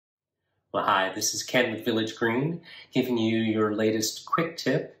Well, hi, this is Ken with Village Green, giving you your latest quick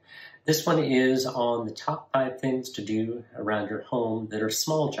tip. This one is on the top 5 things to do around your home that are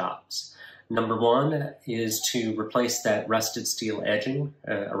small jobs. Number 1 is to replace that rusted steel edging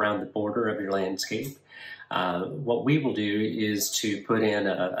around the border of your landscape. What we will do is to put in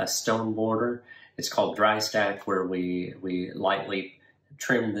a stone border. It's called dry stack, where we lightly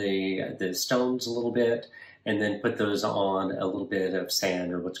trim the stones a little bit and then put those on a little bit of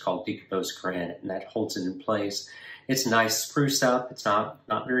sand, or what's called decomposed granite, and that holds it in place. It's a nice spruce up. It's not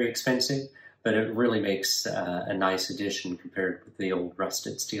very expensive, but it really makes a nice addition compared with the old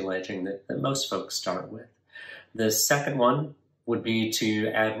rusted steel edging that most folks start with. The second one would be to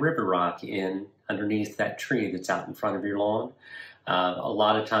add river rock in underneath that tree that's out in front of your lawn. A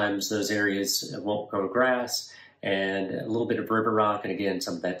lot of times those areas won't grow grass, and a little bit of river rock, and again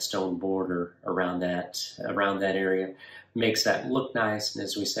some of that stone border around that area makes that look nice. And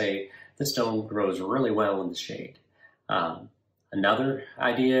as we say, the stone grows really well in the shade. Another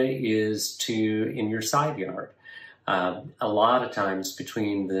idea is in your side yard. A lot of times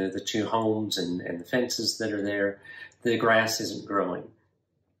between the two homes and the fences that are there, the grass isn't growing.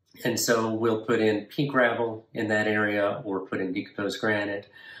 And so we'll put in pea gravel in that area or put in decomposed granite.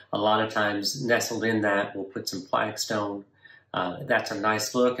 A lot of times nestled in that, we'll put some flagstone. That's a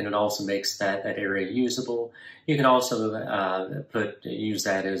nice look, and it also makes that area usable. You can also use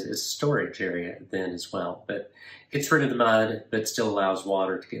that as a storage area then as well. But gets rid of the mud, but still allows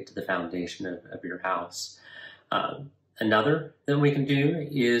water to get to the foundation of your house. Another that we can do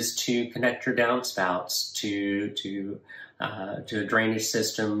is to connect your downspouts to a drainage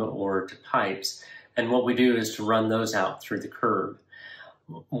system or to pipes. And what we do is to run those out through the curb.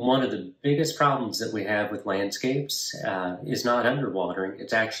 One of the biggest problems that we have with landscapes is not underwatering,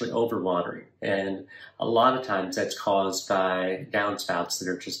 it's actually overwatering. And a lot of times that's caused by downspouts that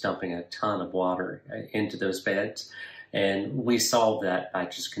are just dumping a ton of water into those beds. And we solve that by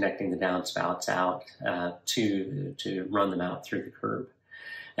just connecting the downspouts out to run them out through the curb.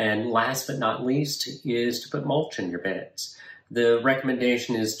 And last but not least is to put mulch in your beds. The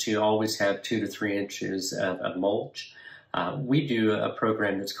recommendation is to always have 2 to 3 inches of mulch. We do a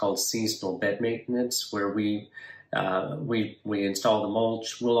program that's called seasonal bed maintenance, where we install the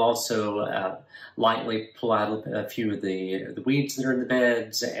mulch. We'll also lightly pull out a few of the weeds that are in the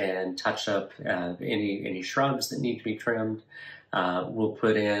beds and touch up any shrubs that need to be trimmed. We'll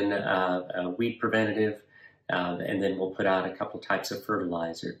put in a weed preventative, and then we'll put out a couple types of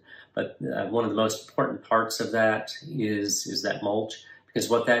fertilizer. But one of the most important parts of that is that mulch, because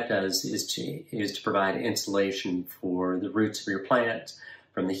what that does is to provide insulation for the roots of your plant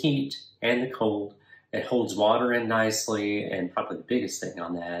from the heat and the cold. It holds water in nicely, and probably the biggest thing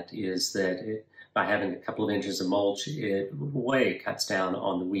on that is that by having a couple of inches of mulch, it way cuts down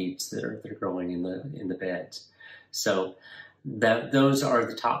on the weeds that are growing in the beds. So those are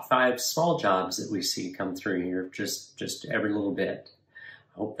the top 5 small jobs that we see come through here, just every little bit.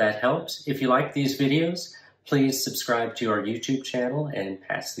 I hope that helps. If you like these videos, please subscribe to our YouTube channel and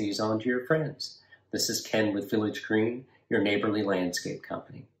pass these on to your friends. This is Ken with Village Green, your neighborly landscape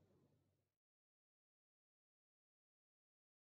company.